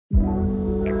Dreamy,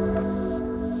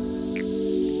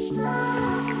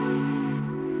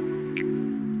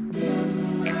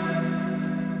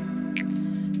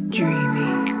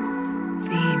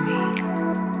 themey,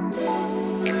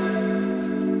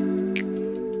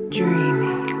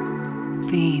 dreamy,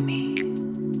 themey.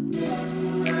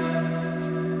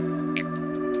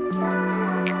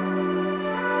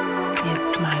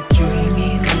 It's my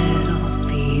dreamy little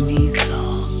themey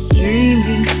song.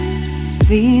 Dreamy,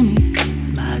 themey. It's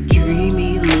my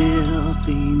dreamy little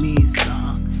themey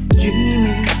song.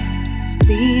 Dreamy,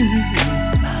 themey.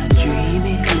 It's my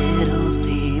dreamy little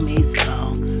themey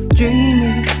song.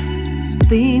 Dreamy,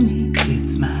 themey.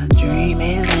 It's my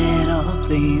dreamy little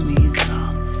themey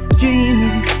song. Dreamy,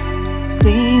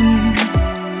 themey,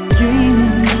 dreamy,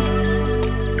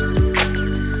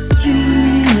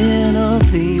 dreamy little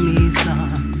themey song.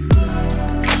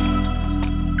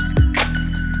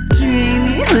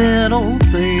 Dreamy little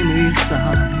themey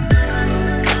song.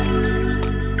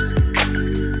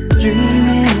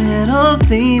 Dreamy little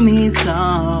themey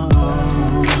song.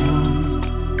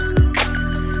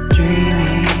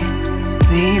 Dreamy,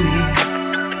 themey,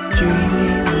 dreamy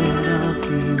little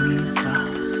themey song.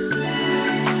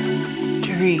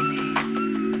 Dreamy,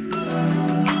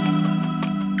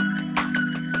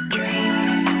 dreamy.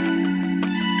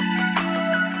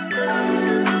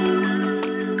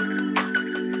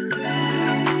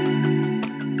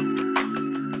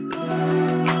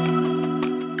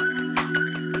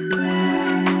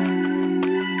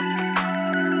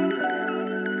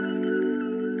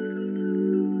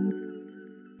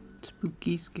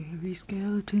 Spooky, scary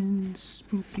skeletons.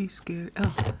 Spooky, scary.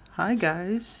 Oh, hi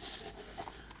guys.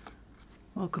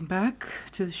 Welcome back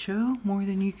to the show, More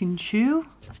Than You Can Chew.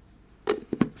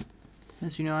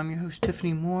 As you know, I'm your host,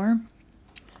 Tiffany Moore.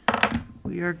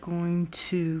 We are going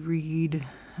to read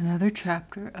another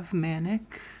chapter of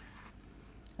Manic,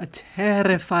 a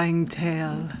terrifying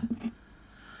tale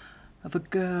of a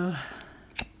girl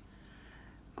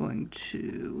going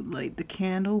to light the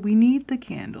candle. We need the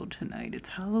candle tonight. It's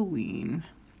Halloween.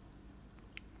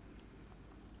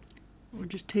 We're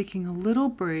just taking a little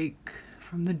break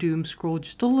from the doom scroll,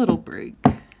 just a little break.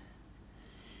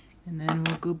 And then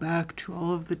we'll go back to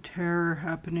all of the terror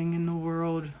happening in the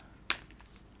world.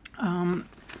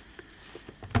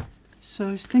 So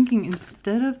I was thinking,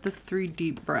 instead of the 3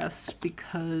 deep breaths,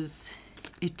 because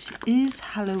it is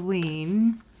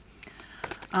Halloween,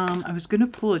 I was going to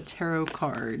pull a tarot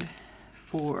card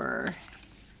for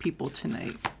people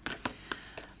tonight.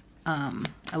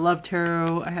 I love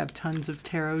tarot. I have tons of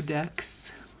tarot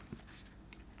decks.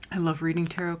 I love reading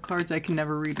tarot cards. I can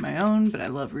never read my own, but I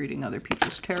love reading other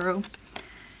people's tarot.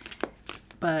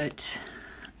 But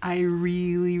I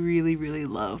really, really, really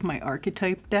love my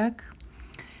archetype deck.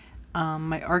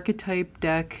 My archetype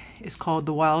deck is called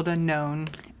The Wild Unknown,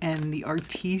 and the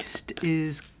artiste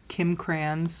is Kim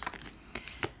Kranz.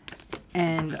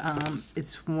 And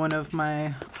it's one of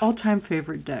my all-time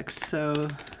favorite decks, so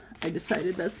I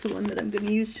decided that's the one that I'm going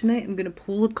to use tonight. I'm going to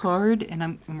pull a card,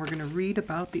 and we're going to read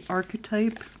about the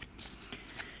archetype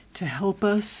to help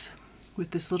us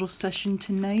with this little session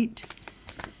tonight.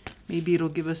 Maybe it'll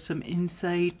give us some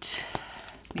insight.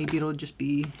 Maybe it'll just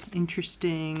be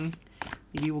interesting.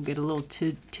 Maybe we'll get a little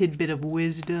tidbit of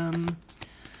wisdom.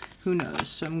 Who knows?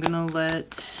 So I'm going to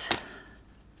let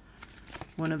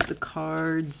one of the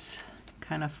cards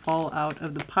kind of fall out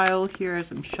of the pile here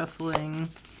as I'm shuffling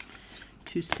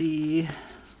to see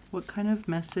what kind of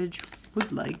message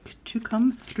would like to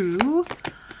come through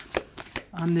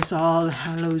on this All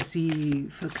Hallows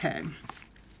Eve. Okay.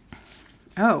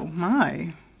 Oh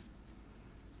my.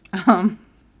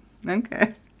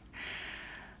 Okay.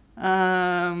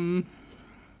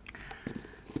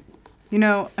 You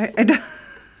know, I don't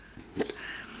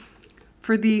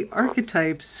for the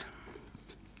archetypes,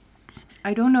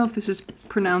 I don't know if this is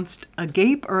pronounced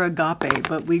agape or agape,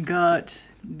 but we got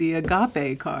the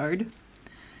agape card,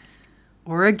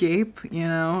 or agape, you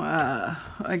know,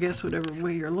 I guess whatever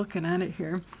way you're looking at it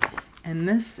here. And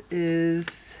this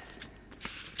is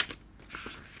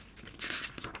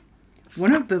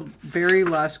one of the very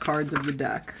last cards of the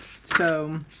deck.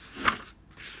 So,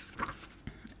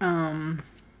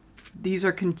 these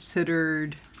are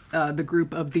considered the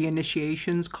group of the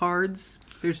initiations cards.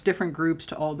 There's different groups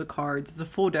to all the cards. It's a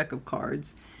full deck of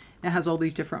cards. It has all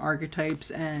these different archetypes,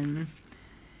 and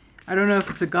I don't know if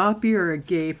it's agape or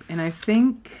agape, and I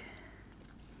think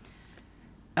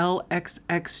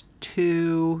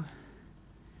LXX2,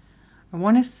 I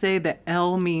want to say that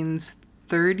L means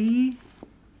 30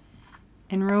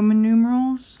 in Roman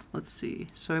numerals. Let's see.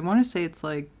 So I want to say it's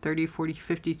like 30, 40,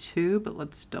 52, but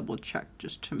let's double check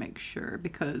just to make sure,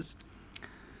 because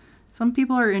Some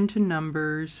people are into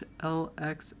numbers.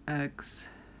 LXXII,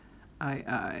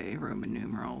 Roman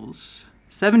numerals.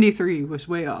 73 was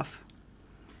way off.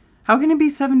 How can it be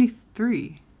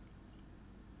 73?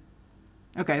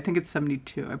 Okay, I think it's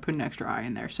 72. I put an extra I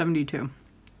in there. 72.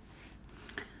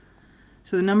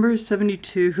 So the number is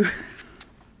 72.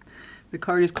 The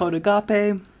card is called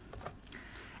Agape.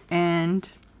 And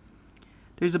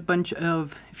there's a bunch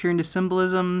of, if you're into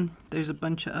symbolism, there's a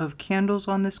bunch of candles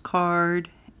on this card.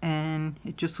 And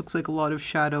it just looks like a lot of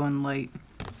shadow and light.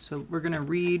 So we're going to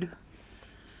read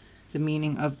the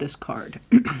meaning of this card.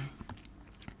 It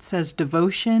says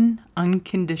devotion,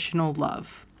 unconditional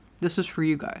love. This is for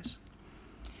you guys.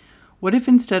 What if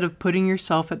instead of putting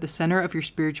yourself at the center of your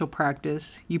spiritual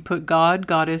practice, you put God,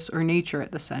 Goddess, or nature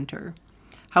at the center?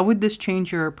 How would this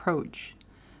change your approach?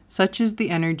 Such is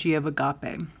the energy of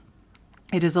agape.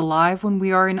 It is alive when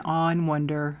we are in awe and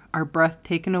wonder, our breath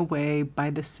taken away by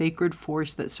the sacred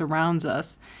force that surrounds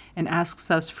us and asks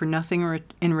us for nothing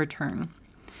in return.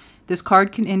 This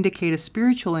card can indicate a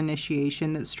spiritual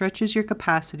initiation that stretches your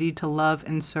capacity to love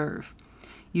and serve.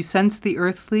 You sense the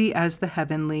earthly as the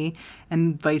heavenly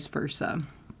and vice versa.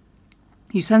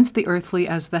 You sense the earthly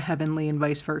as the heavenly and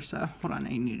vice versa. Hold on,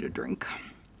 I need a drink.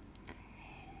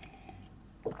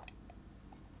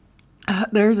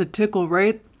 There's a tickle,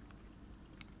 right?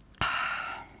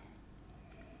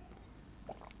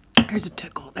 There's a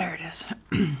tickle. There it is.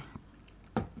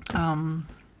 Where am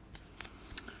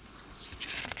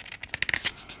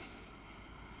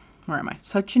I?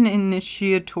 Such an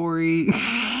initiatory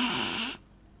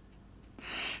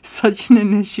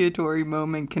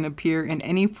moment can appear in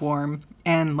any form,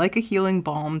 and like a healing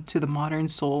balm to the modern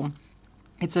soul,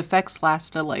 its effects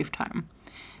last a lifetime.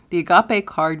 The Agape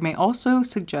card may also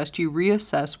suggest you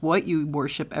reassess what you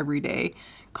worship every day,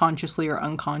 consciously or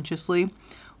unconsciously.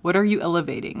 What are you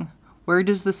elevating? Where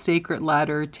does the sacred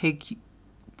ladder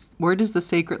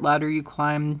you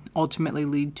climb ultimately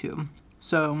lead to?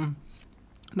 So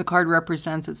the card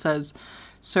represents, it says,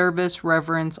 service,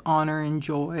 reverence, honor, and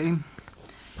joy.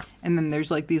 And then there's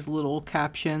like these little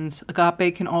captions.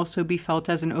 Agape can also be felt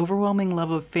as an overwhelming love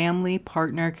of family,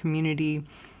 partner, community.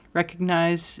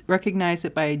 Recognize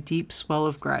it by a deep swell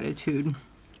of gratitude.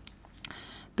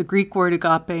 The Greek word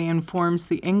agape informs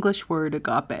the English word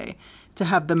agape. To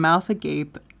have the mouth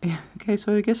agape. Okay,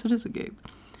 so I guess it is agape.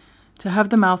 To have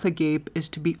the mouth agape is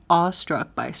to be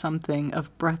awestruck by something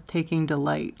of breathtaking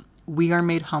delight. We are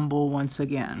made humble once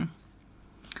again.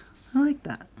 I like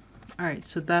that. All right,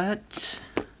 so that's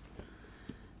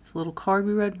a little card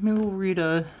we read. Maybe we'll read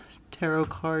a tarot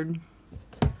card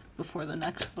before the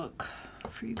next book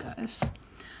for you guys.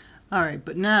 All right,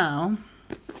 but now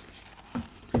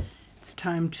it's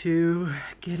time to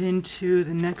get into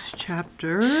the next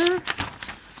chapter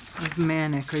of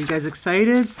Manic. Are you guys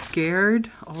excited? Scared?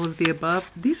 All of the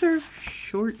above? These are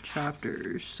short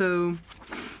chapters, so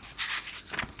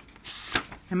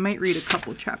I might read a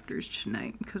couple chapters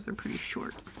tonight because they're pretty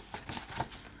short.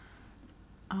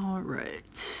 All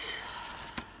right.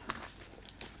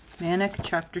 Manic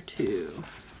chapter 2.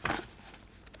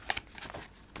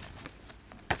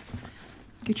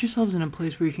 Get yourselves in a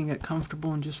place where you can get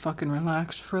comfortable and just fucking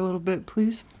relax for a little bit,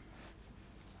 please.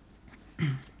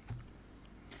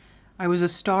 I was a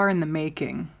star in the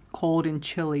making, cold and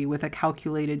chilly with a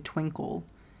calculated twinkle.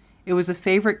 It was a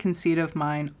favorite conceit of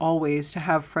mine always to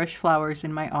have fresh flowers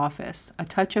in my office, a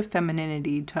touch of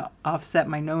femininity to offset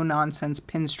my no-nonsense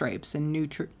pinstripes and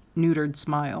neutered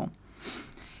smile.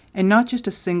 And not just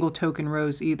a single token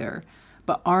rose either,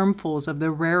 but armfuls of the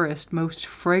rarest, most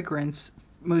fragrant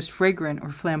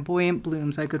or flamboyant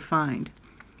blooms I could find.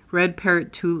 Red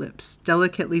parrot tulips,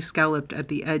 delicately scalloped at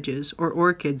the edges, or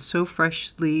orchids so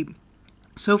fleshy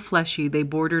they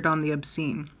bordered on the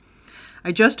obscene.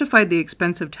 I justified the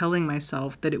expense of telling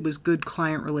myself that it was good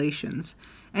client relations.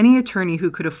 Any attorney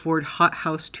who could afford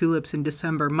hothouse tulips in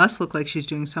December must look like she's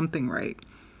doing something right.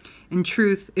 In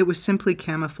truth, it was simply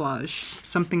camouflage,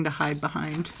 something to hide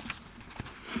behind.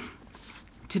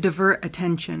 To divert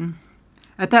attention.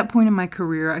 At that point in my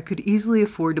career, I could easily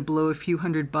afford to blow a few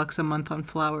 $100 a month on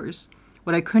flowers.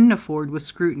 What I couldn't afford was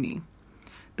scrutiny.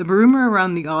 The rumor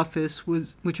around the office,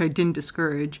 which I didn't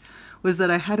discourage, was that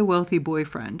I had a wealthy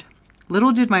boyfriend.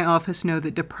 Little did my office know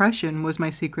that depression was my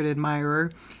secret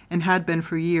admirer and had been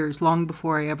for years, long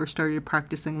before I ever started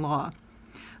practicing law.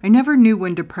 I never knew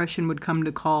when depression would come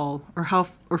to call, or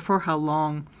for how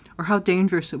long, or how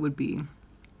dangerous it would be.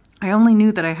 I only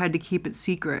knew that I had to keep it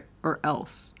secret, or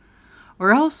else.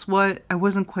 Or else what? I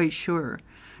wasn't quite sure,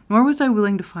 nor was I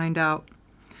willing to find out.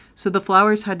 So the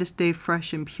flowers had to stay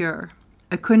fresh and pure.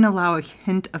 I couldn't allow a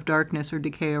hint of darkness or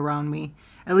decay around me.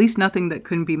 At least nothing that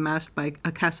couldn't be masked by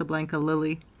a Casablanca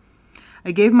lily.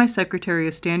 I gave my secretary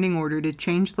a standing order to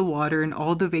change the water in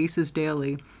all the vases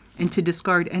daily and to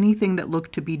discard anything that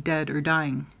looked to be dead or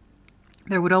dying.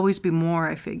 There would always be more,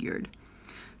 I figured.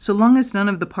 So long as none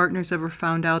of the partners ever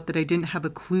found out that I didn't have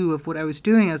a clue of what I was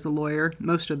doing as a lawyer,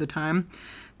 most of the time,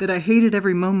 that I hated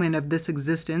every moment of this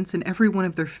existence and every one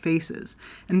of their faces,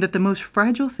 and that the most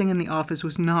fragile thing in the office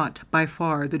was not, by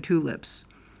far, the tulips.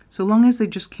 So long as they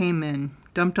just came in,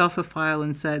 dumped off a file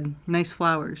and said, "Nice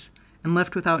flowers," and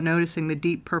left without noticing the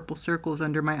deep purple circles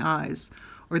under my eyes,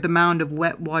 or the mound of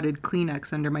wet wadded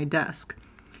Kleenex under my desk.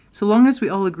 So long as we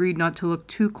all agreed not to look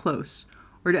too close,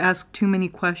 or to ask too many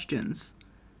questions,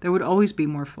 there would always be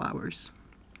more flowers.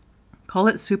 Call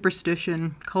it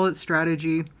superstition, call it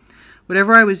strategy.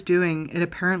 Whatever I was doing, it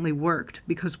apparently worked,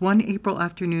 because one April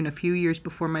afternoon a few years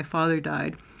before my father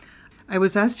died, I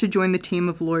was asked to join the team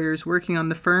of lawyers working on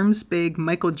the firm's big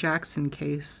Michael Jackson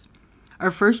case.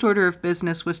 Our first order of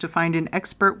business was to find an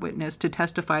expert witness to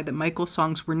testify that Michael's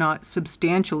songs were not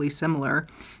substantially similar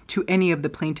to any of the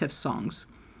plaintiff's songs.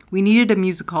 We needed a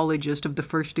musicologist of the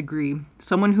first degree,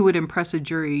 someone who would impress a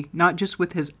jury not just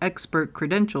with his expert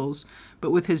credentials,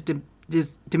 but with his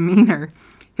demeanor,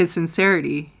 his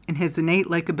sincerity, and his innate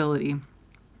likability.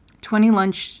 20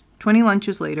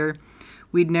 lunches later,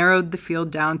 we'd narrowed the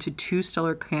field down to 2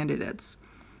 stellar candidates.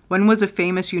 One was a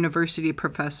famous university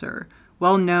professor,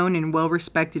 well known and well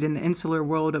respected in the insular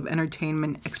world of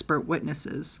entertainment expert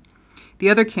witnesses. The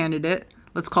other candidate,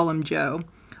 let's call him Joe,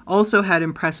 also had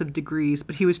impressive degrees,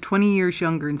 but he was 20 years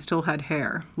younger and still had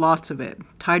hair, lots of it,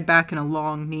 tied back in a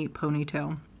long, neat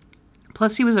ponytail.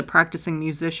 Plus, he was a practicing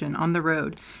musician on the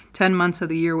road, 10 months of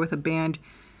the year with a band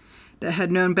that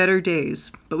had known better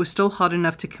days, but was still hot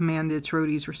enough to command its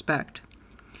roadies' respect.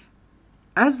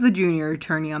 As the junior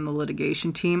attorney on the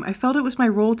litigation team, I felt it was my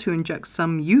role to inject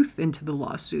some youth into the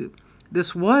lawsuit.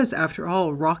 This was, after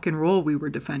all, rock and roll we were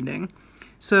defending.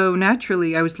 So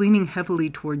naturally, I was leaning heavily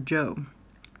toward Joe.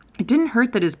 It didn't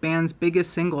hurt that his band's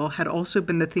biggest single had also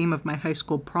been the theme of my high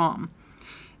school prom.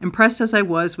 Impressed as I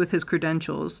was with his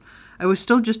credentials, I was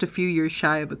still just a few years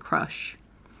shy of a crush.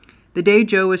 The day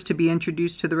Joe was to be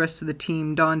introduced to the rest of the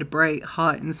team dawned bright,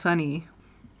 hot, and sunny,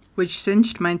 which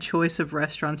cinched my choice of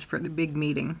restaurants for the big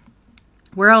meeting.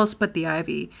 Where else but the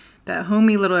Ivy, that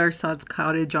homey little ersatz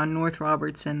cottage on North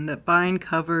Robertson, that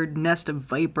vine-covered nest of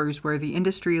vipers where the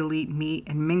industry elite meet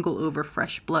and mingle over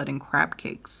fresh blood and crab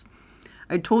cakes.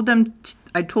 I told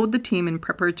the team in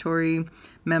preparatory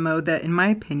memo that, in my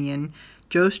opinion,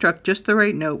 Joe struck just the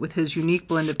right note with his unique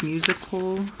blend of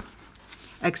musical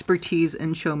expertise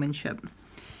and showmanship.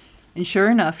 And sure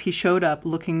enough, he showed up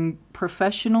looking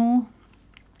professional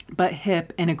but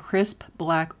hip in a crisp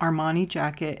black Armani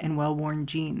jacket and well-worn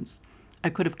jeans. I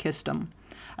could have kissed him.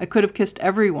 I could have kissed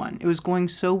everyone. It was going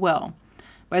so well.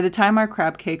 By the time our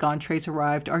crab cake entrees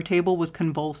arrived, our table was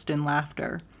convulsed in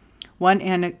laughter. One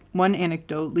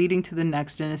anecdote leading to the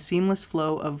next in a seamless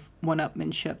flow of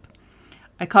one-upmanship.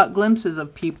 I caught glimpses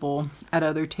of people at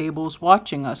other tables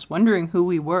watching us, wondering who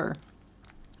we were.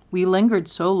 We lingered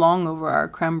so long over our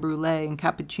creme brulee and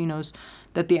cappuccinos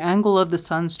that the angle of the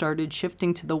sun started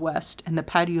shifting to the west and the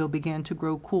patio began to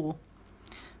grow cool.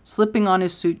 Slipping on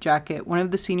his suit jacket, one of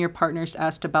the senior partners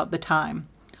asked about the time.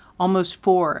 "Almost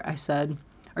 4, I said.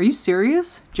 "Are you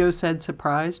serious?" Joe said,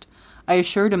 surprised. I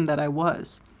assured him that I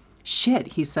was. "Shit,"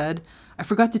 he said. "I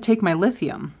forgot to take my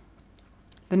lithium."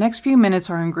 The next few minutes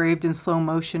are engraved in slow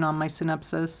motion on my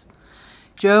synopsis.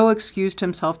 Joe excused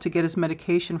himself to get his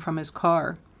medication from his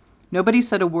car. Nobody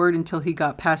said a word until he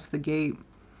got past the gate,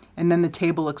 and then the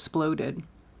table exploded.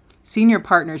 Senior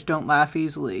partners don't laugh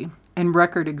easily, and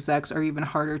record execs are even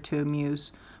harder to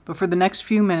amuse. But for the next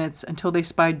few minutes, until they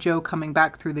spied Joe coming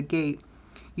back through the gate,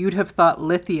 you'd have thought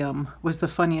lithium was the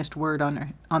funniest word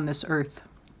on this earth.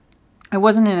 I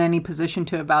wasn't in any position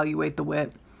to evaluate the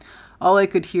wit. All I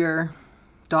could hear,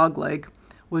 dog-like,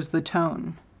 was the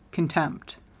tone,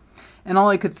 contempt. And all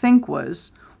I could think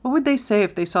was, what would they say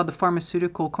if they saw the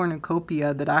pharmaceutical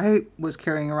cornucopia that I was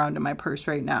carrying around in my purse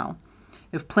right now?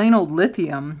 If plain old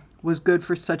lithium was good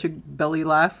for such a belly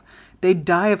laugh, they'd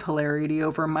die of hilarity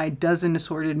over my dozen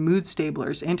assorted mood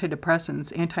stablers,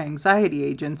 antidepressants, anti-anxiety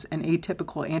agents, and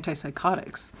atypical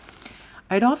antipsychotics.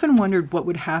 I'd often wondered what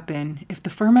would happen if the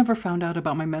firm ever found out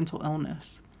about my mental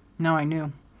illness. Now I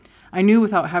knew. I knew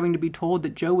without having to be told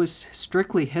that Joe was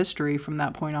strictly history from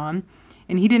that point on,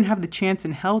 and he didn't have the chance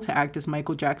in hell to act as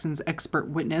Michael Jackson's expert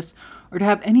witness or to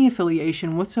have any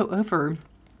affiliation whatsoever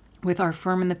with our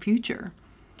firm in the future.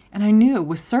 And I knew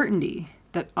with certainty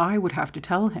that I would have to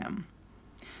tell him.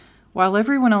 While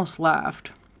everyone else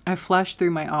laughed, I flashed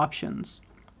through my options.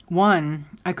 One,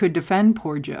 I could defend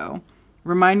poor Joe,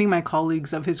 reminding my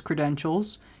colleagues of his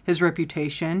credentials, his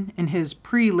reputation, and his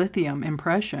pre-lithium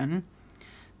impression.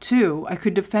 Two, I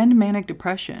could defend manic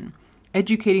depression,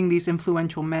 educating these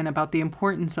influential men about the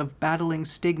importance of battling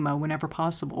stigma whenever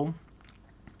possible.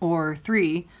 Or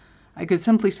three, I could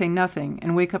simply say nothing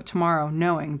and wake up tomorrow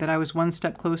knowing that I was one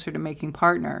step closer to making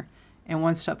partner and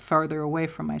one step farther away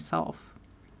from myself.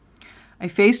 I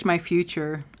faced my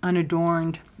future,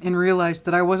 unadorned, and realized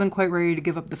that I wasn't quite ready to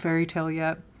give up the fairy tale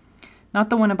yet. Not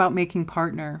the one about making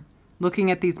partner. Looking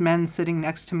at these men sitting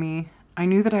next to me, I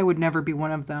knew that I would never be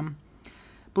one of them.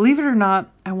 Believe it or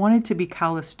not, I wanted to be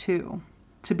callous too.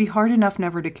 To be hard enough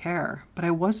never to care, but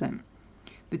I wasn't.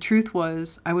 The truth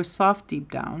was, I was soft deep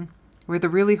down, where the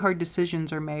really hard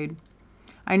decisions are made.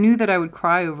 I knew that I would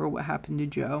cry over what happened to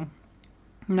Joe.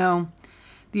 No,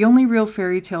 the only real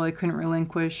fairy tale I couldn't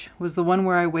relinquish was the one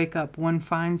where I wake up one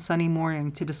fine sunny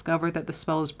morning to discover that the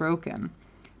spell is broken,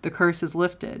 the curse is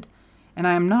lifted, and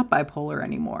I am not bipolar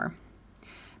anymore.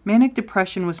 Manic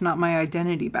depression was not my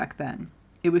identity back then.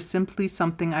 It was simply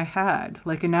something I had,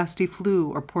 like a nasty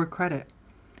flu or poor credit.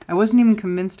 I wasn't even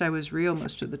convinced I was real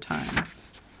most of the time.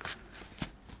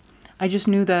 I just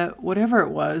knew that whatever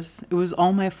it was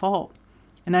all my fault,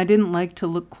 and I didn't like to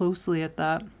look closely at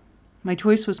that. My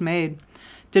choice was made.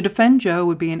 To defend Joe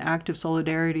would be an act of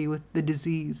solidarity with the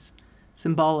disease,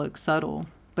 symbolic, subtle,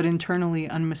 but internally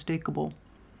unmistakable.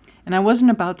 And I wasn't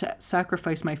about to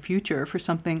sacrifice my future for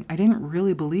something I didn't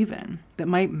really believe in, that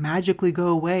might magically go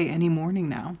away any morning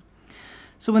now.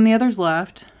 So when the others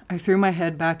laughed, I threw my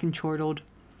head back and chortled.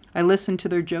 I listened to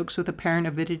their jokes with apparent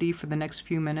avidity for the next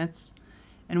few minutes,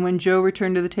 and when Joe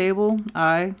returned to the table,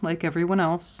 I, like everyone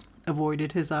else,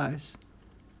 avoided his eyes.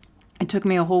 It took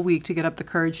me a whole week to get up the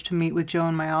courage to meet with Joe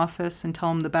in my office and tell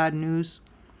him the bad news.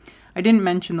 I didn't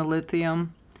mention the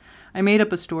lithium. I made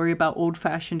up a story about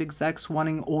old-fashioned execs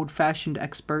wanting old-fashioned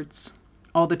experts.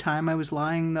 All the time I was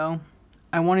lying, though.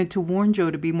 I wanted to warn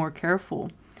Joe to be more careful,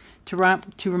 to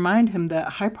remind him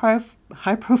that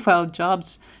high-profile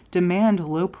jobs demand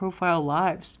low-profile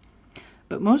lives.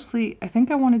 But mostly, I think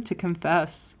I wanted to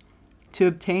confess, to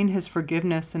obtain his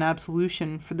forgiveness and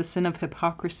absolution for the sin of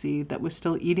hypocrisy that was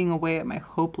still eating away at my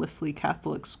hopelessly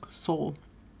Catholic soul.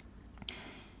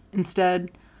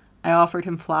 Instead, I offered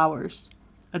him flowers,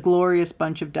 a glorious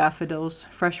bunch of daffodils,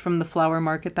 fresh from the flower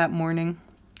market that morning,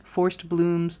 forced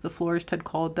blooms, the florist had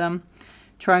called them,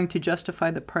 trying to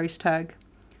justify the price tag.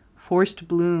 Forced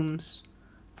blooms,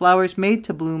 flowers made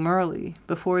to bloom early,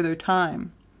 before their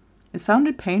time. It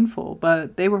sounded painful,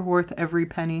 but they were worth every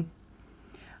penny.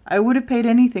 I would have paid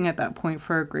anything at that point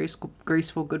for a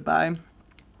graceful goodbye.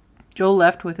 Joe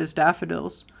left with his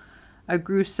daffodils. I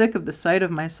grew sick of the sight of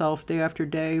myself day after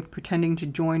day, pretending to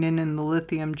join in the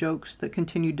lithium jokes that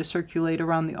continued to circulate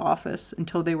around the office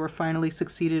until they were finally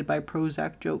succeeded by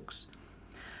Prozac jokes.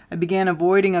 I began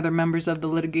avoiding other members of the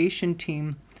litigation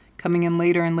team, coming in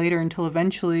later and later until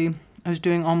eventually I was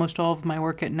doing almost all of my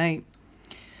work at night.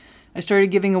 I started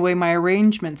giving away my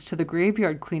arrangements to the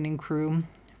graveyard cleaning crew,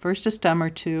 first a stem or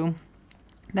two,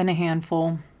 then a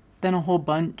handful, then a whole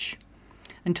bunch,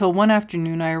 until one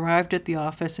afternoon I arrived at the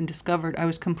office and discovered I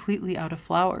was completely out of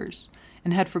flowers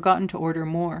and had forgotten to order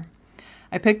more.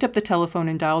 I picked up the telephone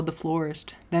and dialed the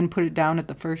florist, then put it down at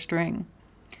the first ring.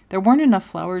 There weren't enough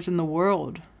flowers in the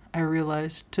world, I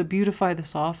realized, to beautify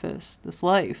this office, this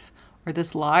life, or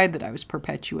this lie that I was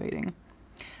perpetuating.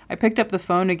 I picked up the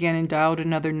phone again and dialed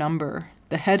another number,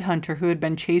 the headhunter who had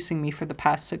been chasing me for the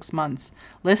past 6 months.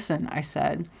 "Listen," I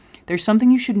said, "there's something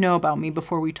you should know about me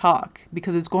before we talk,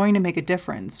 because it's going to make a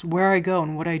difference, where I go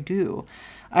and what I do.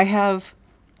 I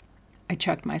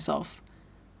checked myself.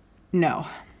 No,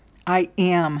 I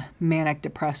am manic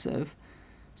depressive.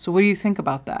 So what do you think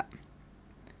about that?"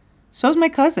 "So's my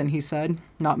cousin," he said,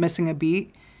 not missing a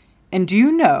beat. "And do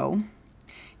you know..."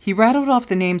 He rattled off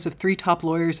the names of 3 top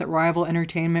lawyers at rival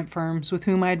entertainment firms with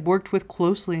whom I had worked with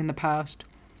closely in the past.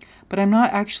 "But I'm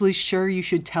not actually sure you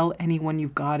should tell anyone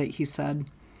you've got it," he said.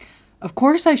 "Of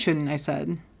course I shouldn't," I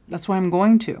said. "That's why I'm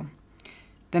going to."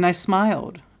 Then I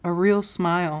smiled, a real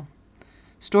smile.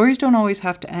 Stories don't always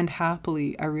have to end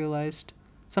happily, I realized.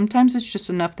 Sometimes it's just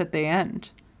enough that they end,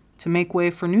 to make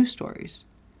way for new stories.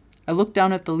 I looked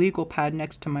down at the legal pad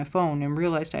next to my phone and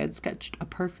realized I had sketched a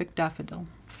perfect daffodil.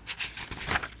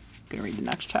 I'm going to read the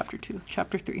next chapter too,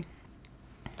 chapter 3.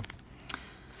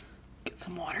 Get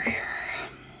some water here.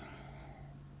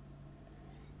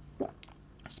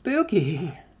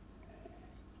 Spooky.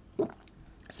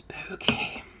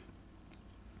 Spooky.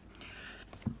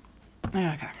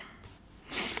 Okay.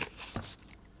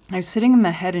 I was sitting in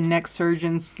the head and neck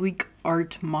surgeon's sleek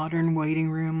art modern waiting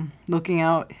room, looking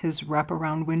out his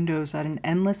wraparound windows at an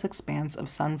endless expanse of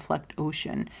sun-flecked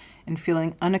ocean and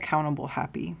feeling unaccountably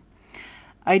happy.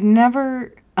 I'd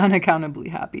never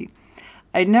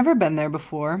been there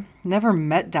before, never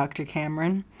met Dr.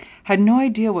 Cameron, had no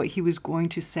idea what he was going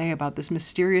to say about this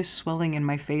mysterious swelling in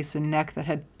my face and neck that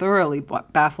had thoroughly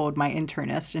baffled my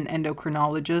internist and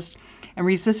endocrinologist and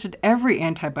resisted every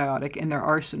antibiotic in their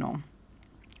arsenal.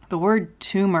 The word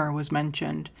tumor was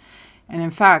mentioned, and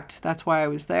in fact, that's why I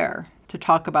was there, to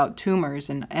talk about tumors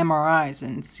and MRIs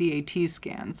and CAT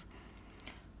scans.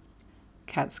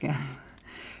 CAT scans.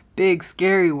 Big,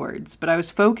 scary words, but I was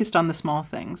focused on the small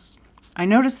things. I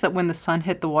noticed that when the sun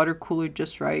hit the water cooler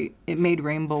just right, it made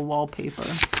rainbow wallpaper.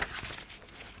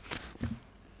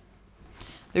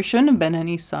 There shouldn't have been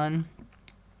any sun.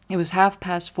 It was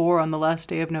 4:30 on the last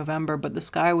day of November, but the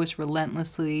sky was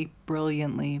relentlessly,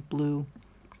 brilliantly blue.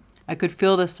 I could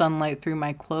feel the sunlight through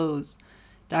my clothes,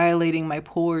 dilating my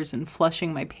pores and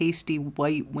flushing my pasty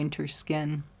white winter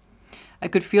skin. I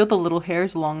could feel the little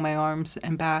hairs along my arms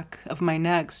and back of my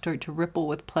neck start to ripple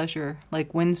with pleasure,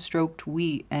 like wind-stroked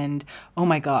wheat, and, oh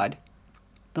my God,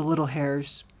 the little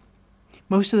hairs.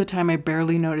 Most of the time I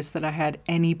barely noticed that I had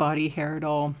any body hair at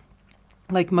all.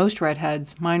 Like most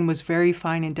redheads, mine was very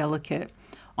fine and delicate,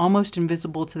 almost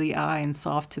invisible to the eye and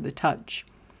soft to the touch.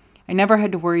 I never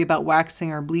had to worry about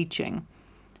waxing or bleaching.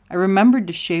 I remembered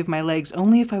to shave my legs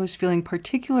only if I was feeling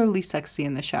particularly sexy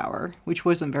in the shower, which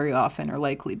wasn't very often or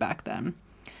likely back then.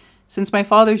 Since my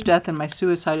father's death and my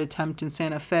suicide attempt in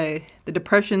Santa Fe, the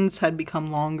depressions had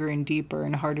become longer and deeper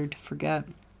and harder to forget.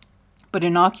 But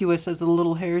innocuous as the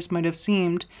little hairs might have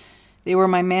seemed, they were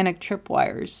my manic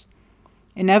tripwires.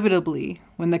 Inevitably,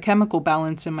 when the chemical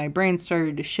balance in my brain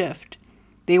started to shift,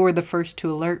 they were the first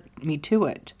to alert me to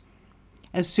it.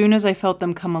 As soon as I felt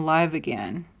them come alive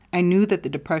again, I knew that the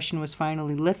depression was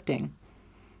finally lifting.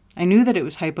 I knew that it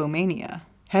was hypomania,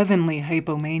 heavenly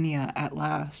hypomania at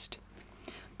last.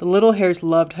 The little hairs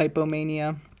loved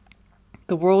hypomania.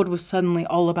 The world was suddenly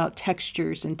all about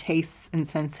textures and tastes and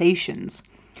sensations,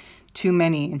 too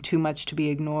many and too much to be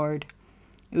ignored.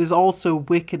 It was all so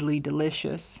wickedly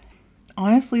delicious.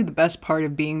 Honestly, the best part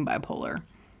of being bipolar,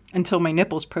 until my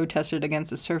nipples protested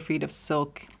against a surfeit of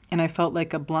silk, and I felt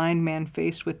like a blind man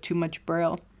faced with too much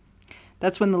braille.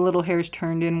 That's when the little hairs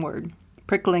turned inward,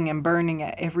 prickling and burning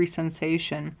at every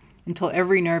sensation, until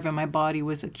every nerve in my body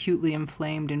was acutely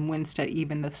inflamed and winced at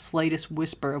even the slightest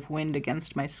whisper of wind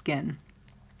against my skin.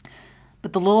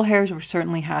 But the little hairs were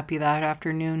certainly happy that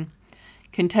afternoon,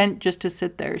 content just to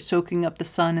sit there, soaking up the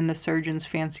sun in the surgeon's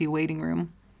fancy waiting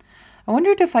room. I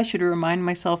wondered if I should remind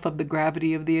myself of the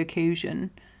gravity of the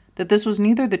occasion, that this was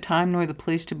neither the time nor the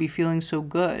place to be feeling so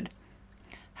good.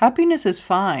 Happiness is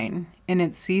fine in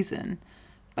its season,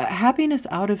 but happiness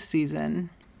out of season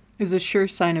is a sure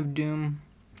sign of doom.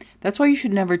 That's why you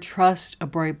should never trust a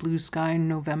bright blue sky in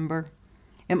November.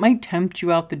 It might tempt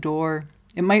you out the door.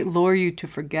 It might lure you to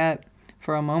forget,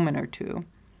 for a moment or two,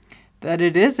 that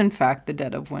it is in fact the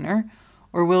dead of winter,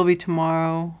 or will be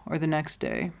tomorrow or the next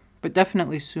day, but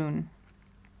definitely soon.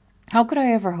 How could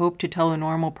I ever hope to tell a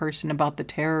normal person about the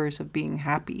terrors of being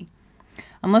happy?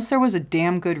 Unless there was a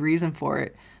damn good reason for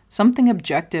it, something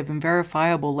objective and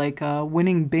verifiable like a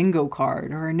winning bingo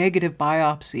card or a negative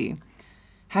biopsy.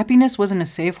 Happiness wasn't a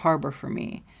safe harbor for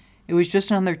me. It was just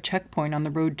another checkpoint on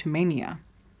the road to mania.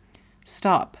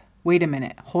 Stop. Wait a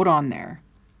minute. Hold on there.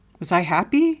 Was I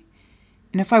happy?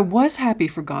 And if I was happy,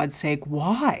 for God's sake,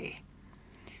 why?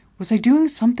 Was I doing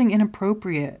something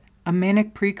inappropriate? A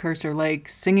manic precursor like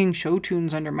singing show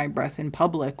tunes under my breath in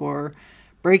public or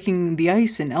breaking the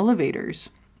ice in elevators?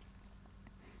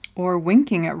 Or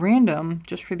winking at random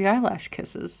just for the eyelash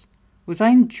kisses? Was I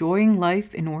enjoying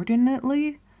life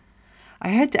inordinately? I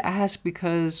had to ask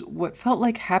because what felt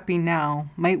like happy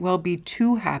now might well be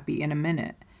too happy in a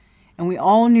minute. And we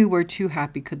all knew where too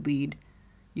happy could lead.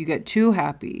 You get too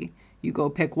happy, you go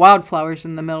pick wildflowers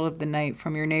in the middle of the night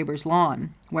from your neighbor's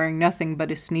lawn, wearing nothing but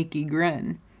a sneaky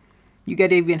grin. You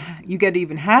get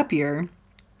even happier,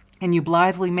 and you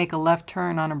blithely make a left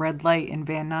turn on a red light in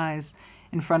Van Nuys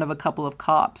in front of a couple of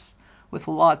cops, with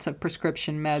lots of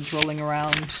prescription meds rolling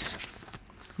around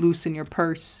loose in your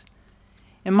purse.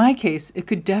 In my case, it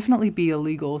could definitely be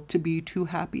illegal to be too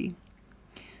happy.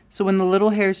 So when the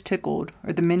little hairs tickled,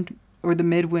 or the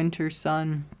midwinter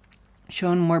sun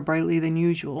shone more brightly than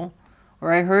usual,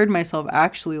 or I heard myself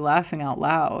actually laughing out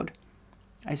loud,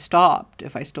 I stopped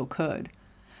if I still could.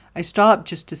 I stopped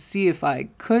just to see if I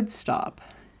could stop.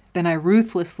 Then I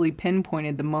ruthlessly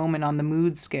pinpointed the moment on the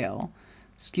mood scale,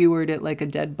 skewered it like a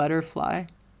dead butterfly.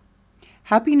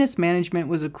 Happiness management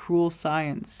was a cruel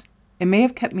science. It may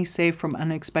have kept me safe from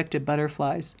unexpected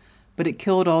butterflies, but it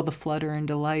killed all the flutter and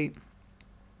delight.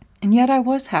 And yet I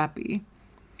was happy.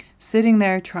 Sitting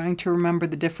there trying to remember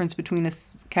the difference between a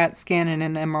CAT scan and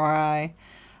an MRI,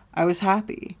 I was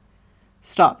happy.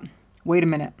 Stop. Wait a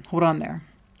minute. Hold on there.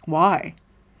 Why?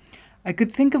 I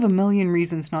could think of a million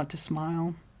reasons not to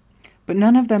smile, but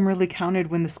none of them really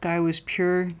counted when the sky was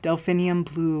pure delphinium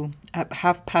blue at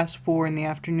 4:30 in the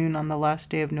afternoon on the last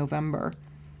day of November.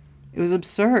 It was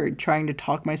absurd trying to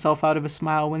talk myself out of a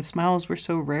smile when smiles were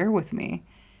so rare with me.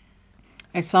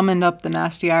 I summoned up the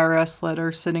nasty IRS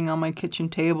letter sitting on my kitchen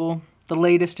table, the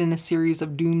latest in a series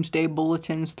of doomsday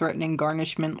bulletins threatening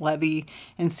garnishment, levy,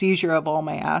 and seizure of all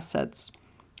my assets.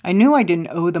 I knew I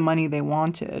didn't owe the money they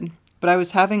wanted, but I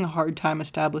was having a hard time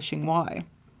establishing why.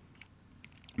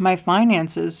 My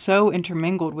finances, so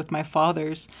intermingled with my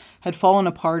father's, had fallen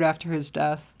apart after his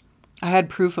death. I had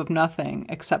proof of nothing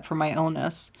except for my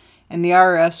illness, and the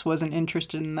IRS wasn't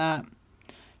interested in that.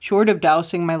 Short of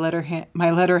dousing my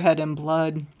letterhead in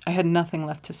blood, I had nothing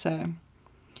left to say.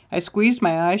 I squeezed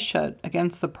my eyes shut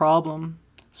against the problem,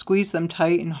 squeezed them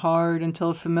tight and hard until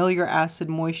a familiar acid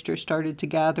moisture started to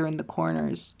gather in the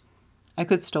corners. I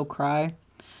could still cry.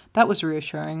 That was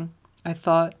reassuring, I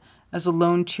thought, as a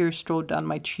lone tear strolled down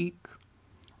my cheek.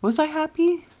 Was I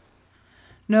happy?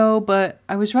 No, but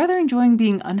I was rather enjoying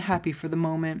being unhappy for the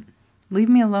moment. Leave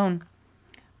me alone.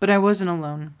 But I wasn't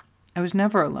alone. I was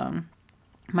never alone.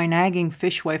 My nagging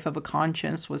fishwife of a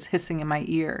conscience was hissing in my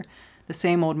ear, the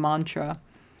same old mantra.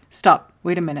 Stop.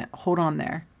 Wait a minute. Hold on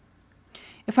there.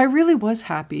 If I really was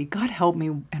happy, God help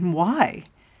me, and why?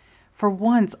 For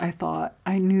once, I thought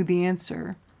I knew the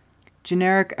answer.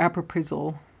 Generic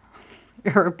aripiprazole.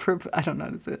 I don't know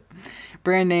what is it.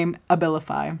 Brand name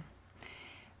Abilify.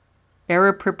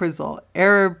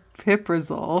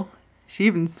 Aripiprazole. She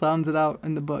even sounds it out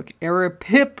in the book.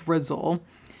 Aripiprazole.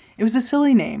 It was a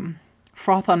silly name.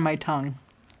 Froth on my tongue.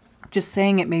 Just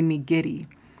saying it made me giddy.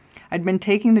 I'd been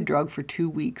taking the drug for 2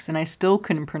 weeks, and I still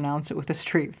couldn't pronounce it with a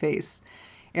straight face.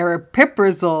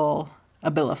 Aripiprazole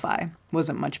Abilify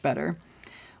wasn't much better.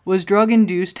 Was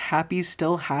drug-induced happy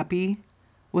still happy?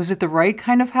 Was it the right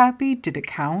kind of happy? Did it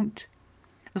count?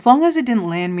 As long as it didn't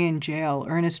land me in jail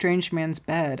or in a strange man's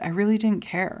bed, I really didn't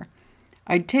care.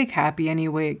 I'd take happy any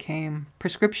way it came,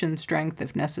 prescription strength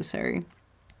if necessary.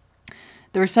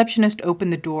 The receptionist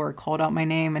opened the door, called out my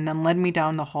name, and then led me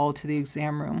down the hall to the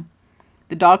exam room.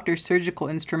 The doctor's surgical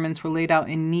instruments were laid out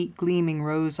in neat, gleaming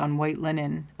rows on white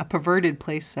linen, a perverted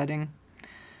place setting.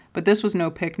 But this was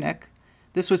no picnic.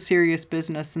 This was serious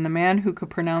business, and the man who could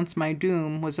pronounce my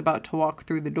doom was about to walk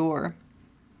through the door.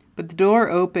 But the door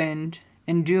opened,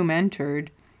 and doom entered,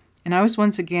 and I was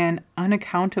once again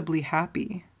unaccountably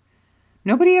happy.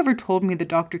 Nobody ever told me that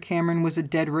Dr. Cameron was a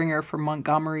dead ringer from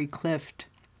Montgomery Clift.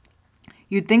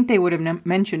 You'd think they would have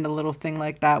mentioned a little thing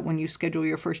like that when you schedule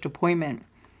your first appointment.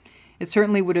 It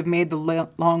certainly would have made the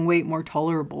long wait more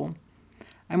tolerable.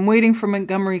 I'm waiting for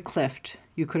Montgomery Clift,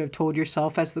 you could have told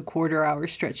yourself as the quarter hour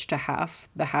stretched to half,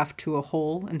 the half to a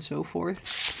whole, and so forth.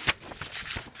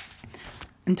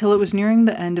 Until it was nearing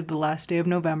the end of the last day of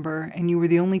November, and you were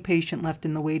the only patient left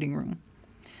in the waiting room.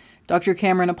 Dr.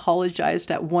 Cameron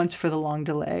apologized at once for the long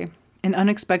delay. An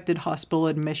unexpected hospital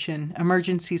admission,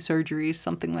 emergency surgery,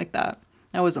 something like that.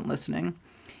 I wasn't listening.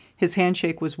 His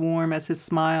handshake was warm as his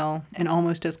smile, and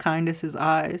almost as kind as his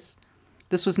eyes.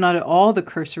 This was not at all the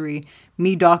cursory,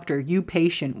 me doctor, you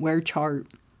patient, wear chart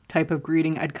type of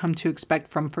greeting I'd come to expect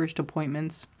from first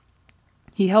appointments.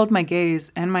 He held my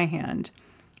gaze and my hand,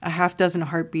 a half-dozen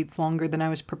heartbeats longer than I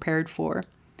was prepared for.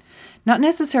 Not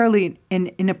necessarily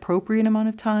an inappropriate amount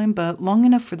of time, but long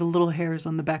enough for the little hairs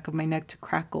on the back of my neck to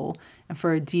crackle and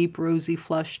for a deep, rosy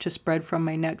flush to spread from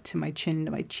my neck to my chin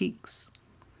to my cheeks.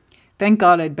 Thank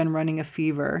God I'd been running a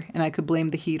fever, and I could blame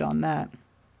the heat on that.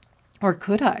 Or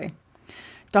could I?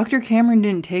 Dr. Cameron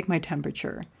didn't take my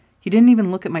temperature. He didn't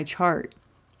even look at my chart.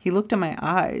 He looked at my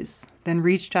eyes, then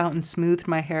reached out and smoothed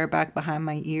my hair back behind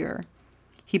my ear.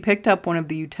 He picked up one of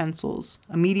the utensils,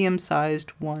 a medium-sized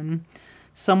one,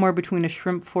 somewhere between a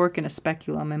shrimp fork and a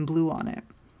speculum, and blew on it.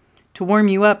 To warm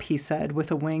you up, he said, with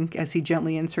a wink, as he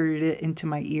gently inserted it into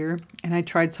my ear, and I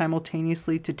tried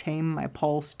simultaneously to tame my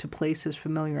pulse to place his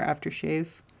familiar aftershave.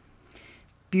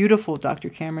 Beautiful, Dr.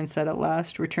 Cameron said at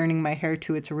last, returning my hair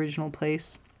to its original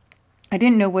place. I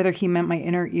didn't know whether he meant my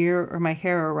inner ear or my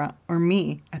hair around, or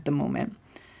me at the moment,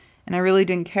 and I really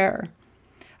didn't care.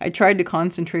 I tried to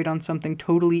concentrate on something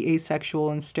totally asexual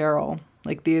and sterile,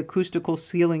 like the acoustical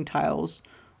ceiling tiles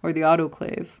or the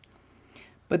autoclave.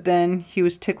 But then he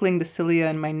was tickling the cilia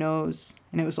in my nose,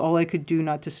 and it was all I could do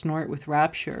not to snort with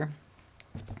rapture.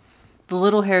 The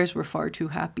little hairs were far too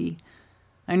happy.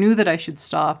 I knew that I should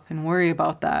stop and worry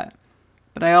about that,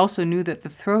 but I also knew that the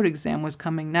throat exam was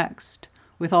coming next,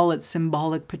 with all its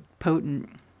symbolic portent?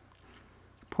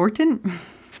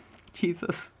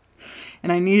 Jesus.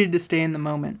 And I needed to stay in the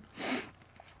moment.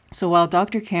 So while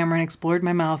Dr. Cameron explored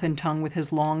my mouth and tongue with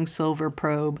his long silver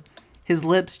probe, his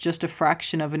lips just a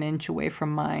fraction of an inch away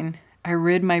from mine, I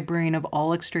rid my brain of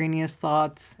all extraneous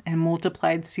thoughts and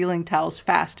multiplied ceiling tiles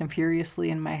fast and furiously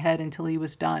in my head until he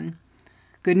was done.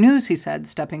 Good news, he said,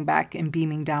 stepping back and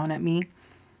beaming down at me.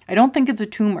 I don't think it's a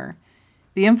tumor.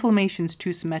 The inflammation's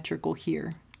too symmetrical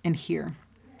here and here.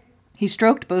 He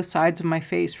stroked both sides of my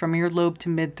face from earlobe to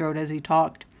mid-throat as he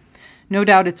talked. No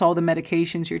doubt it's all the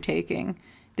medications you're taking.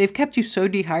 They've kept you so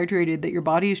dehydrated that your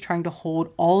body is trying to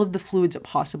hold all of the fluids it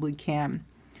possibly can,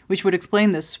 which would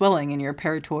explain the swelling in your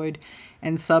parotoid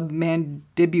and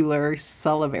submandibular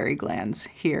salivary glands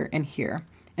here,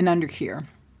 and under here.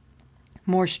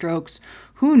 More strokes.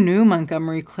 Who knew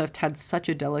Montgomery Clift had such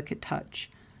a delicate touch?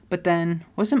 But then,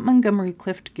 wasn't Montgomery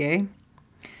Clift gay?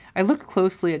 I looked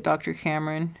closely at Dr.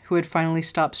 Cameron, who had finally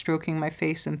stopped stroking my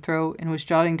face and throat and was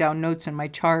jotting down notes in my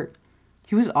chart.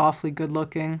 He was awfully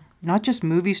good-looking. Not just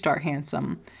movie star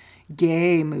handsome.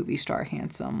 Gay movie star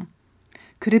handsome.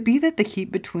 Could it be that the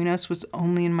heat between us was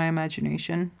only in my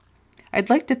imagination? I'd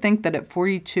like to think that at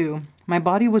 42, my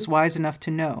body was wise enough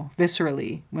to know,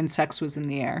 viscerally, when sex was in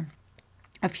the air.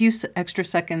 A few extra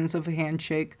seconds of a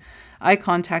handshake, eye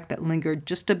contact that lingered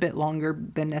just a bit longer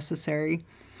than necessary,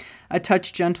 a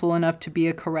touch gentle enough to be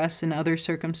a caress in other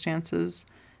circumstances.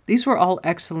 These were all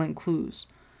excellent clues.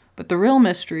 But the real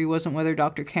mystery wasn't whether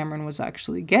Dr. Cameron was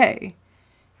actually gay.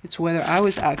 It's whether I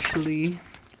was actually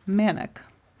manic.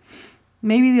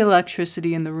 Maybe the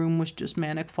electricity in the room was just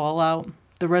manic fallout,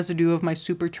 the residue of my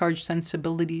supercharged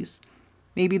sensibilities.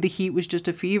 Maybe the heat was just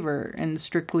a fever, and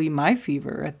strictly my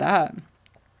fever at that.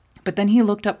 But then he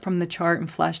looked up from the chart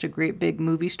and flashed a great big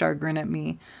movie star grin at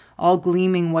me, all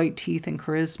gleaming white teeth and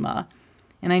charisma.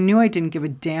 And I knew I didn't give a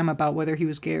damn about whether he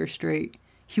was gay or straight.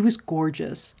 He was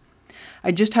gorgeous.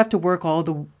 I'd just have to work all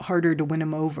the harder to win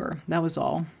him over, that was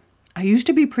all. I used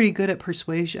to be pretty good at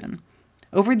persuasion.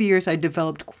 Over the years, I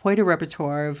developed quite a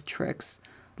repertoire of tricks,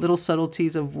 little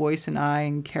subtleties of voice and eye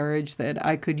and carriage that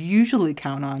I could usually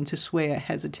count on to sway a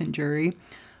hesitant jury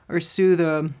or soothe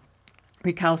a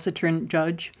recalcitrant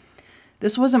judge.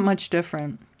 This wasn't much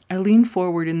different. I leaned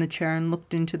forward in the chair and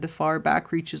looked into the far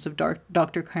back reaches of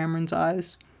Dr. Cameron's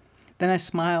eyes. Then I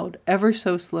smiled, ever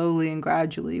so slowly and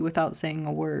gradually, without saying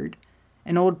a word,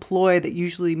 an old ploy that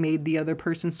usually made the other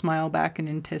person smile back in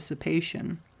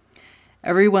anticipation.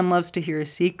 Everyone loves to hear a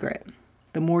secret.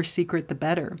 The more secret, the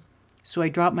better. So I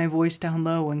dropped my voice down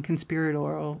low and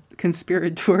conspiratorial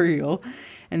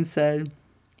and said,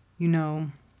 "You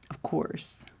know, of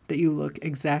course, that you look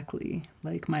exactly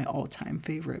like my all-time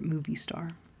favorite movie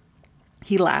star."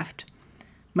 He laughed.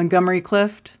 "Montgomery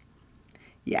Clift?"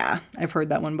 "Yeah, I've heard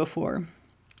that one before."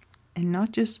 "And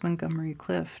not just Montgomery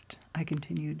Clift," I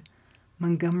continued.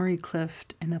 "Montgomery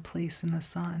Clift in A Place in the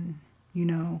Sun. You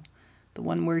know, the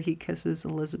one where he kisses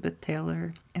Elizabeth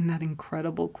Taylor in that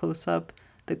incredible close-up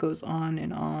that goes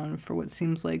on for what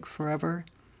seems like forever,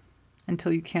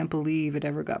 until you can't believe it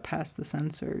ever got past the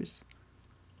censors."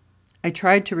 I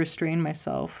tried to restrain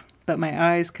myself, but my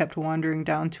eyes kept wandering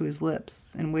down to his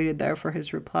lips and waited there for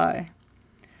his reply.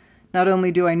 "Not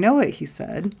only do I know it," he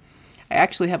said, "I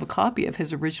actually have a copy of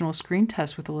his original screen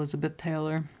test with Elizabeth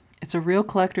Taylor. It's a real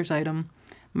collector's item.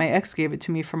 My ex gave it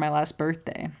to me for my last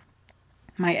birthday."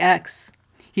 My ex.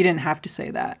 He didn't have to say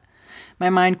that.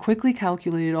 My mind quickly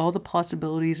calculated all the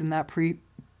possibilities in that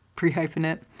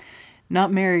pre-hyphenate.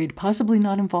 Not married, possibly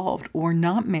not involved, or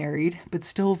not married, but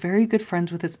still very good friends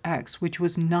with his ex, which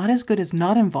was not as good as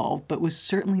not involved, but was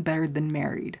certainly better than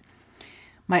married.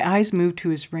 My eyes moved to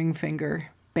his ring finger.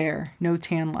 Bare, no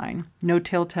tan line, no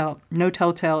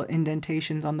telltale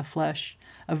indentations on the flesh.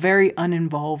 A very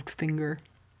uninvolved finger.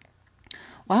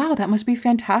 "Wow, that must be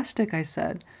fantastic," I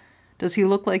said. "Does he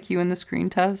look like you in the screen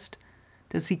test?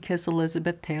 Does he kiss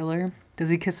Elizabeth Taylor? Does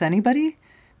he kiss anybody?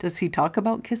 Does he talk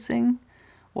about kissing?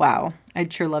 Wow,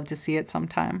 I'd sure love to see it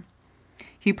sometime."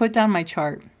 He put down my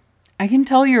chart. "I can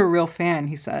tell you're a real fan,"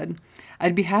 he said.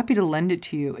 "I'd be happy to lend it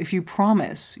to you if you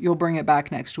promise you'll bring it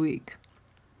back next week."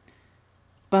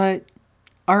 "But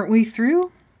aren't we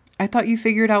through? I thought you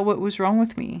figured out what was wrong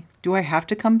with me. Do I have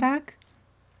to come back?"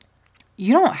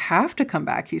 "You don't have to come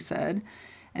back," he said,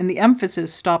 and the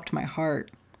emphasis stopped my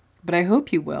heart. "But I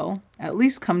hope you will. At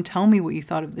least come tell me what you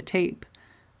thought of the tape.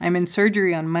 I'm in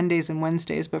surgery on Mondays and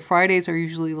Wednesdays, but Fridays are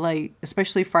usually light,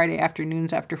 especially Friday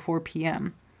afternoons after 4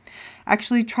 p.m.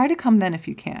 Actually, try to come then if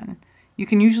you can. You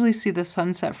can usually see the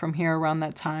sunset from here around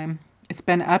that time. It's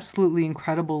been absolutely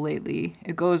incredible lately.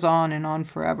 It goes on and on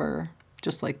forever,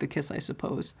 just like the kiss, I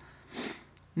suppose.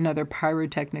 Another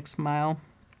pyrotechnic smile.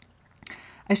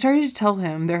 I started to tell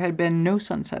him there had been no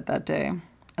sunset that day,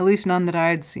 at least none that I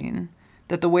had seen,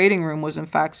 that the waiting room was in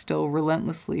fact still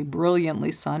relentlessly,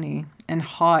 brilliantly sunny and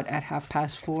hot at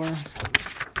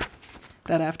 4:30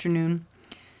 that afternoon.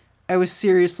 I was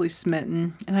seriously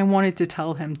smitten, and I wanted to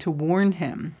tell him, to warn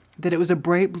him, that it was a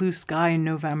bright blue sky in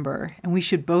November, and we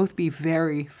should both be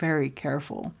very, very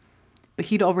careful. But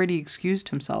he'd already excused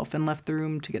himself and left the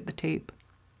room to get the tape.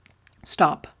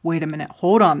 Stop. Wait a minute.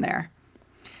 Hold on there.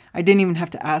 I didn't even have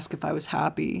to ask if I was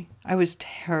happy. I was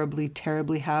terribly,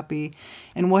 terribly happy.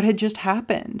 And what had just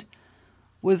happened?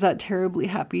 Was that terribly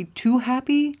happy too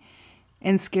happy?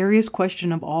 And scariest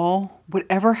question of all,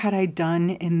 whatever had I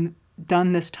done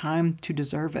this time to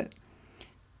deserve it?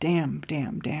 Damn,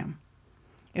 damn, damn.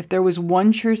 If there was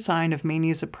one sure sign of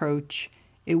mania's approach,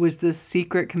 it was this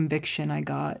secret conviction I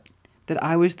got that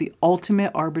I was the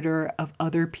ultimate arbiter of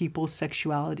other people's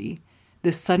sexuality.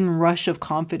 This sudden rush of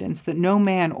confidence that no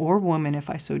man or woman, if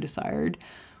I so desired,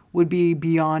 would be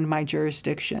beyond my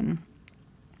jurisdiction.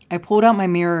 I pulled out my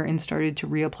mirror and started to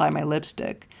reapply my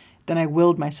lipstick. Then I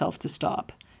willed myself to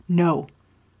stop. No.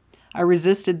 I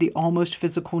resisted the almost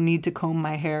physical need to comb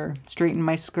my hair, straighten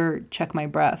my skirt, check my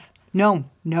breath. No,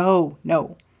 no,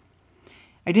 no.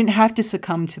 I didn't have to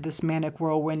succumb to this manic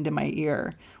whirlwind in my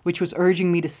ear, which was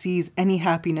urging me to seize any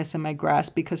happiness in my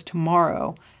grasp because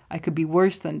tomorrow I could be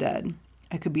worse than dead.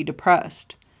 I could be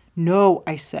depressed. No,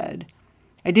 I said.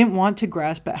 I didn't want to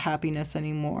grasp at happiness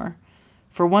anymore.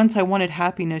 For once, I wanted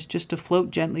happiness just to float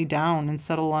gently down and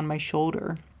settle on my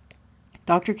shoulder.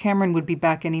 Dr. Cameron would be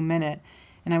back any minute,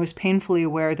 and I was painfully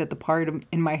aware that the part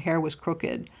in my hair was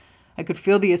crooked. I could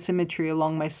feel the asymmetry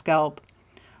along my scalp.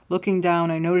 Looking down,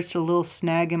 I noticed a little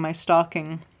snag in my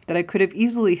stocking that I could have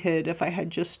easily hid if I had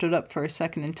just stood up for a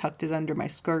second and tucked it under my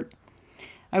skirt.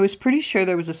 I was pretty sure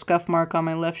there was a scuff mark on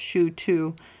my left shoe,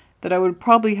 too, that I would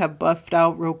probably have buffed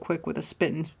out real quick with a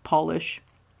spit and polish.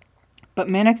 But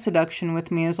manic seduction with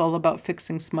me is all about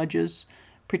fixing smudges,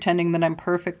 pretending that I'm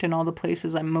perfect in all the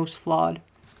places I'm most flawed.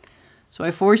 So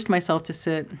I forced myself to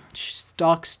sit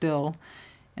stock still,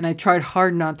 and I tried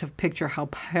hard not to picture how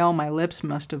pale my lips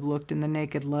must have looked in the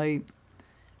naked light.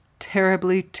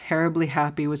 Terribly, terribly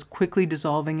happy was quickly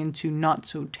dissolving into not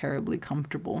so terribly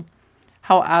comfortable.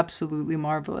 How absolutely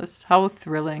marvelous. How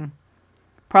thrilling.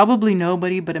 Probably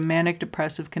nobody but a manic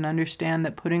depressive can understand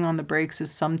that putting on the brakes is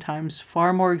sometimes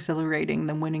far more exhilarating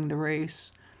than winning the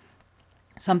race.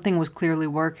 Something was clearly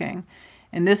working,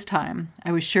 and this time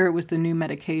I was sure it was the new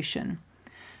medication.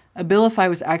 Abilify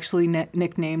was actually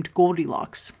nicknamed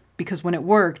Goldilocks, because when it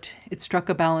worked, it struck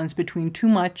a balance between too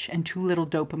much and too little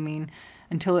dopamine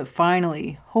until it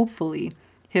finally, hopefully,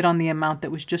 hit on the amount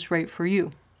that was just right for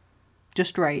you.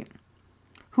 Just right.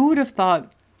 Who would have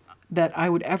thought that I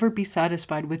would ever be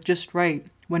satisfied with just right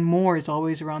when more is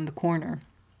always around the corner?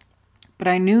 But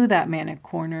I knew that manic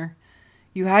corner.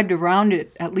 You had to round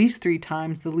it at least 3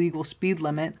 times the legal speed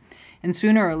limit, and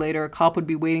sooner or later a cop would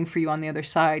be waiting for you on the other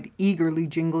side, eagerly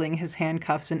jingling his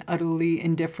handcuffs and utterly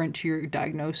indifferent to your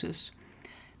diagnosis.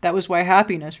 That was why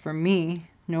happiness, for me,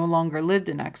 no longer lived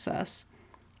in excess.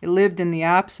 It lived in the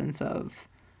absence of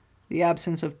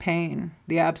pain,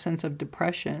 the absence of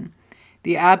depression,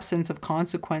 the absence of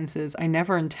consequences I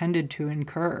never intended to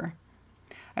incur.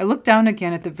 I looked down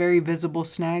again at the very visible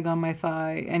snag on my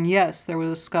thigh, and yes, there was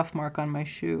a scuff mark on my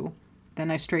shoe. Then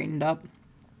I straightened up.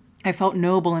 I felt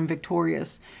noble and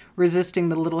victorious, resisting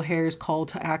the little hair's call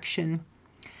to action.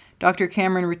 Dr.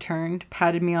 Cameron returned,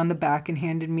 patted me on the back, and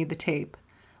handed me the tape.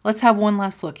 "Let's have one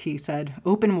last look," he said.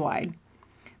 "Open wide."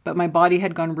 But my body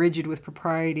had gone rigid with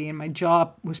propriety, and my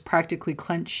jaw was practically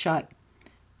clenched shut.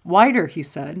 "Wider," he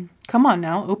said. "Come on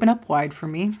now, open up wide for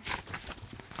me."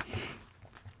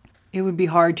 It would be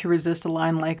hard to resist a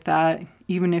line like that,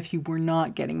 even if you were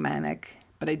not getting manic,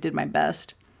 but I did my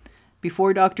best.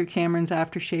 Before Dr. Cameron's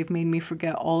aftershave made me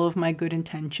forget all of my good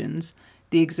intentions,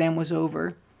 the exam was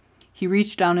over. He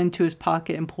reached down into his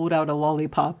pocket and pulled out a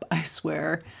lollipop, I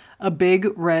swear. A big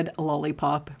red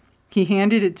lollipop. He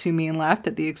handed it to me and laughed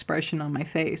at the expression on my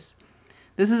face.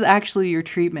 "This is actually your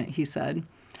treatment," he said.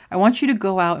 "I want you to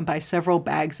go out and buy several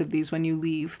bags of these when you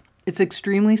leave. It's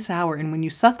extremely sour, and when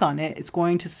you suck on it, it's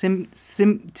going to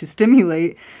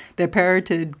stimulate the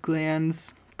parotid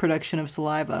gland's production of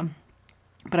saliva.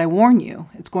 But I warn you,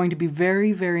 it's going to be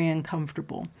very, very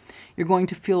uncomfortable. You're going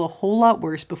to feel a whole lot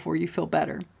worse before you feel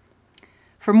better."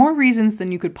 For more reasons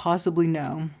than you could possibly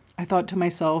know, I thought to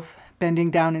myself,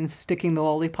 bending down and sticking the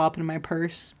lollipop in my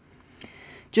purse.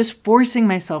 Just forcing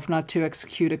myself not to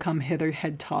execute a come-hither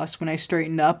head toss when I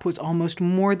straightened up was almost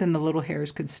more than the little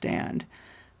hairs could stand.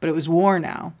 But it was war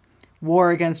now.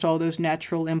 War against all those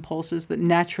natural impulses that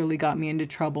naturally got me into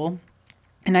trouble.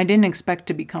 And I didn't expect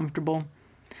to be comfortable.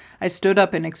 I stood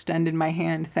up and extended my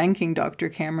hand, thanking Dr.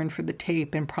 Cameron for the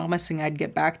tape and promising I'd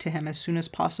get back to him as soon as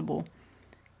possible.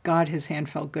 God, his hand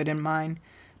felt good in mine.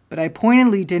 But I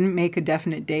pointedly didn't make a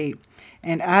definite date.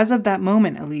 And as of that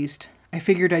moment, at least, I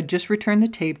figured I'd just return the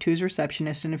tape to his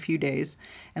receptionist in a few days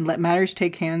and let matters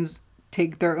take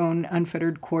their own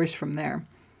unfettered course from there.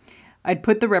 I'd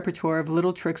put the repertoire of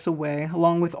little tricks away,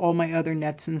 along with all my other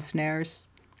nets and snares.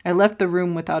 I left the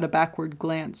room without a backward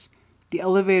glance. The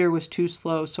elevator was too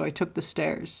slow, so I took the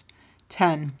stairs.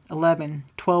 10, 11,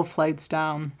 12 flights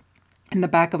down, and the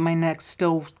back of my neck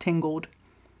still tingled.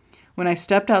 When I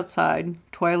stepped outside,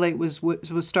 twilight was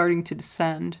starting to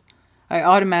descend. I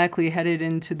automatically headed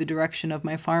into the direction of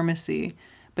my pharmacy,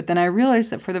 but then I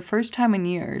realized that for the first time in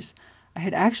years, I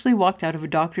had actually walked out of a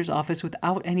doctor's office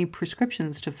without any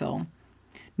prescriptions to fill.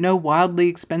 No wildly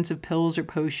expensive pills or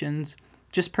potions,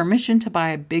 just permission to buy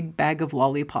a big bag of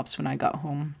lollipops when I got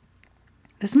home.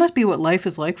 This must be what life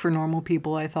is like for normal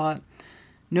people, I thought.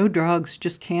 No drugs,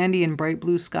 just candy and bright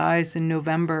blue skies in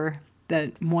November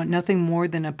that want nothing more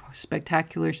than a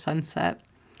spectacular sunset.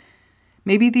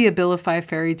 Maybe the Abilify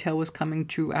fairy tale was coming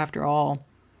true after all,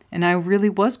 and I really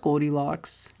was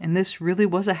Goldilocks, and this really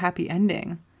was a happy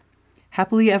ending.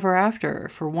 Happily ever after,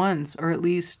 for once, or at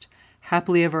least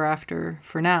happily ever after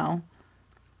for now.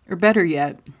 Or better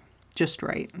yet, just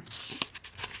right.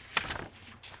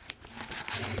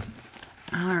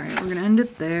 All right, we're going to end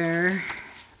it there.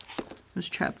 It was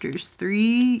chapters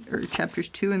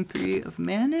 2 and 3 of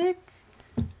Manic.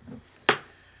 All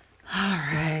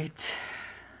right.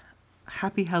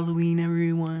 Happy Halloween,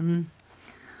 everyone.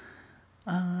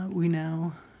 We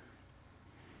now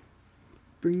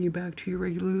bring you back to your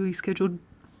regularly scheduled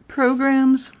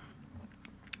programs.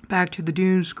 Back to the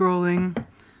doom scrolling.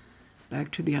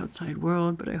 Back to the outside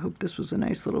world. But I hope this was a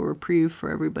nice little reprieve for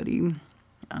everybody.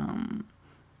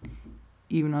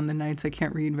 Even on the nights I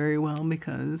can't read very well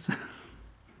because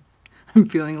I'm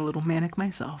feeling a little manic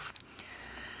myself.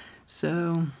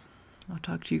 So I'll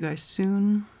talk to you guys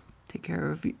soon. Take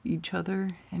care of each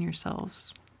other and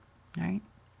yourselves. All right?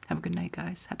 Have a good night,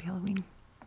 guys. Happy Halloween.